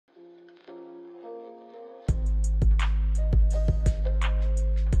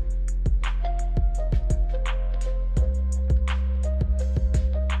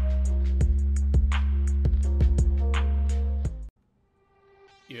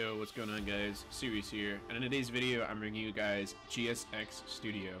Yo, what's going on guys? Series here, and in today's video I'm bringing you guys GSX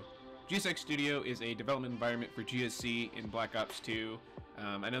Studio. GSX Studio is a development environment for GSC in Black Ops 2.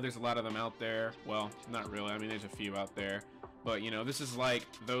 I know there's a lot of them out there. Well, not really, I mean there's a few out there. But you know, this is like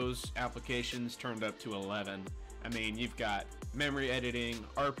those applications turned up to 11. I mean, you've got memory editing,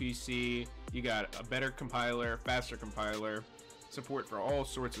 RPC, you got a better compiler, faster compiler, support for all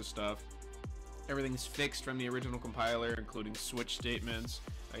sorts of stuff. Everything's fixed from the original compiler, including switch statements.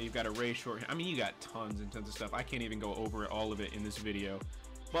 You've got array shorthand. I mean, you got tons and tons of stuff. I can't even go over all of it in this video,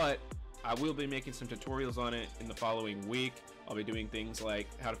 but I will be making some tutorials on it in the following week. I'll be doing things like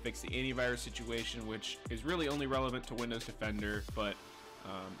how to fix the antivirus situation, which is really only relevant to Windows Defender, but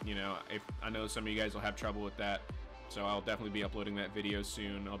you know, I know some of you guys will have trouble with that, so I'll definitely be uploading that video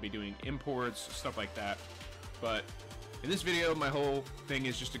soon. I'll be doing imports, stuff like that. But in this video, my whole thing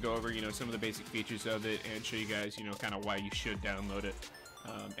is just to go over, you know, some of the basic features of it and show you guys, you know, kind of why you should download it.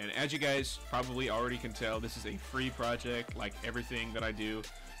 And as you guys probably already can tell, this is a free project, like everything that I do.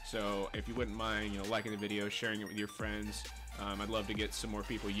 So if you wouldn't mind, you know, liking the video, sharing it with your friends, I'd love to get some more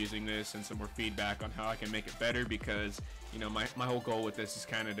people using this and some more feedback on how I can make it better, because, you know, my whole goal with this is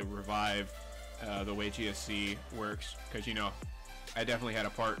kind of to revive the way GSC works, because, you know, I definitely had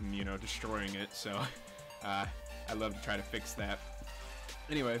a part in, you know, destroying it, so I'd love to try to fix that.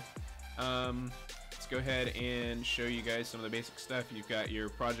 Anyway, let's go ahead and show you guys some of the basic stuff. You've got your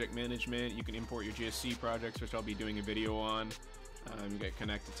project management. You can import your GSC projects, which I'll be doing a video on. You got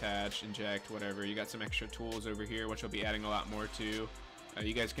connect, attach, inject, whatever. You got some extra tools over here, which I'll be adding a lot more to.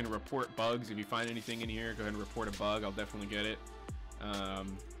 You guys can report bugs. If you find anything in here, go ahead and report a bug. I'll definitely get it.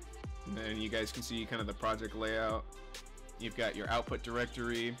 And then you guys can see kind of the project layout. You've got your output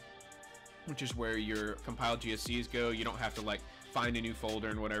directory, which is where your compiled GSCs go. You don't have to like find a new folder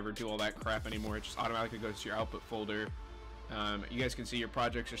and whatever, do all that crap anymore. It just automatically goes to your output folder. You guys can see your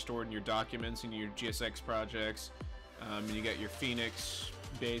projects are stored in your documents and your GSX projects. And you got your Phoenix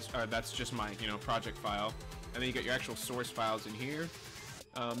base, that's just my, you know, project file. And then you got your actual source files in here.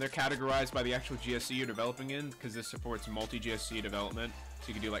 They're categorized by the actual GSC you're developing in, because this supports multi-GSC development. So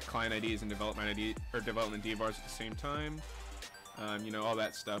you can do like client IDs and development ID or development DVARs at the same time. You know, all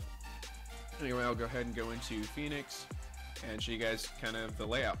that stuff. Anyway, I'll go ahead and go into Phoenix and show you guys kind of the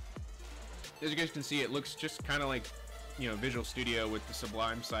layout. As you guys can see, it looks just kind of like, you know, Visual Studio with the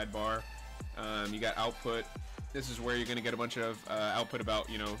Sublime sidebar. You got output. This is where you're going to get a bunch of output about,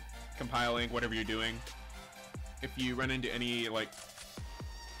 you know, compiling, whatever you're doing. If you run into any, like,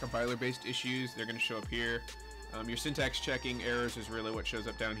 compiler-based issues, they're going to show up here. Your syntax checking errors is really what shows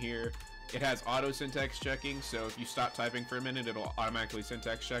up down here. It has auto syntax checking, so if you stop typing for a minute, it'll automatically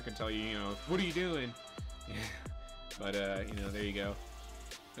syntax check and tell you, you know, what are you doing? Yeah. But, you know, there you go.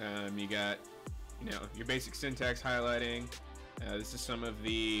 You got, you know, your basic syntax highlighting. This is some of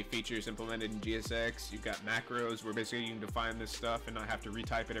the features implemented in GSX. You've got macros, where basically you can define this stuff and not have to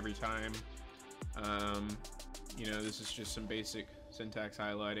retype it every time. You know, this is just some basic syntax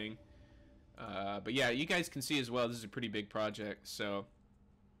highlighting. But yeah, you guys can see as well, this is a pretty big project, so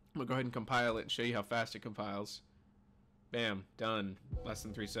I'm gonna go ahead and compile it and show you how fast it compiles. Bam, done. Less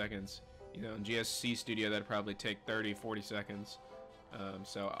than 3 seconds. You know, in GSC Studio that'd probably take 30-40 seconds.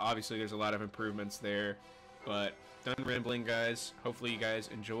 So obviously there's a lot of improvements there. But done rambling, guys. Hopefully you guys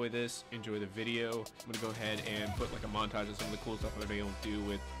enjoy this, enjoy the video. I'm gonna go ahead and put like a montage of some of the cool stuff that I've been able to do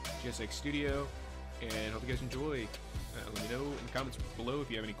with GSX Studio, and hope you guys enjoy. Let me know in the comments below if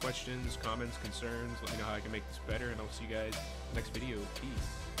you have any questions, comments, concerns. Let me know how I can make this better, and I'll see you guys in the next video. Peace.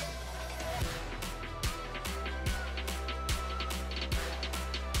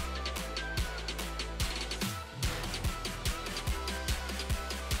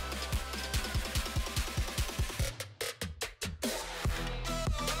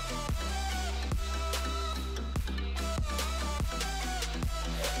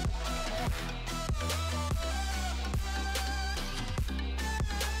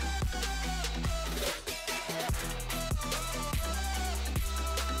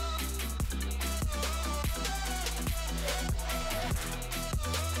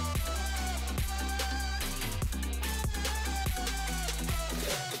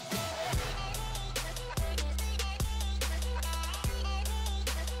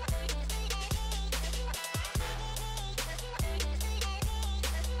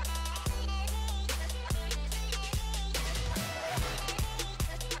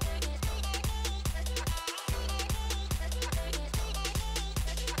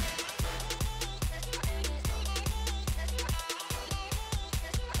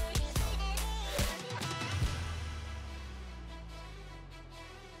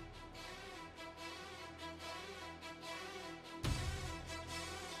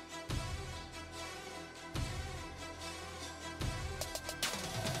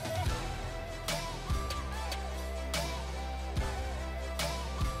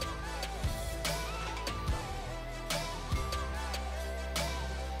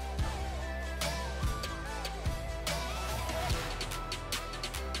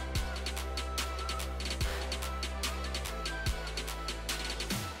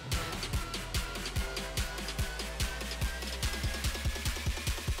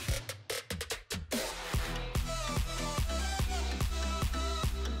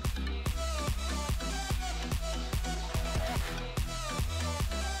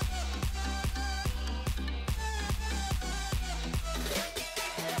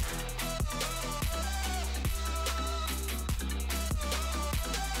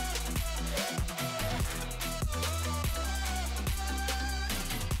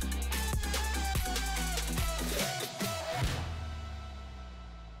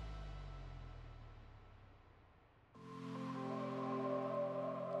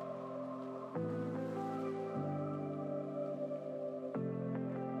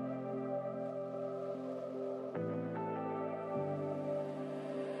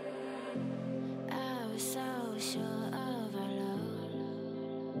 sure of our love.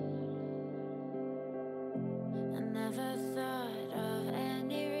 I never thought of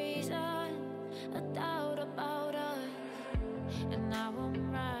any reason, a doubt about us, and now I'm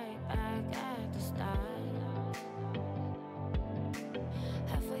right back at the start.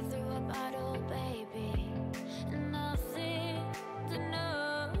 Halfway through a bottle, baby, and nothing to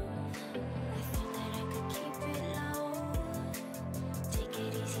know. I thought that I could keep it low. Take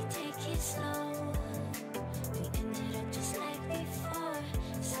it easy, take it slow. We ended up just like before,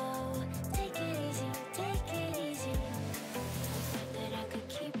 so take it easy, take it easy. I thought that I could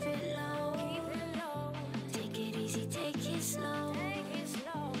keep it low. Take it easy, take it slow.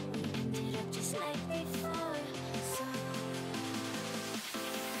 We ended up just like before, so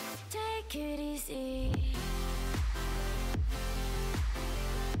take it easy.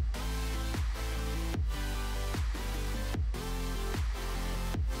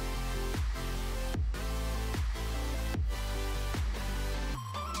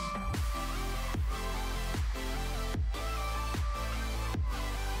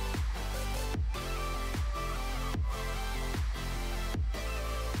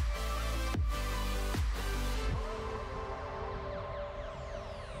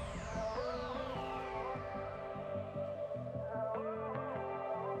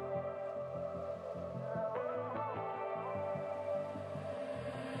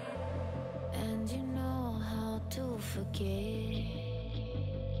 And you know how to forget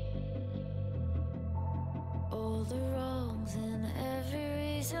all the wrongs and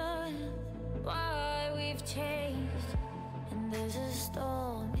every reason why we've changed. And there's a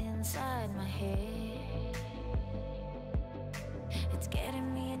storm inside my head, it's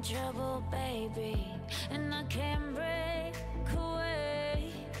getting me in trouble, baby, and I can't break away.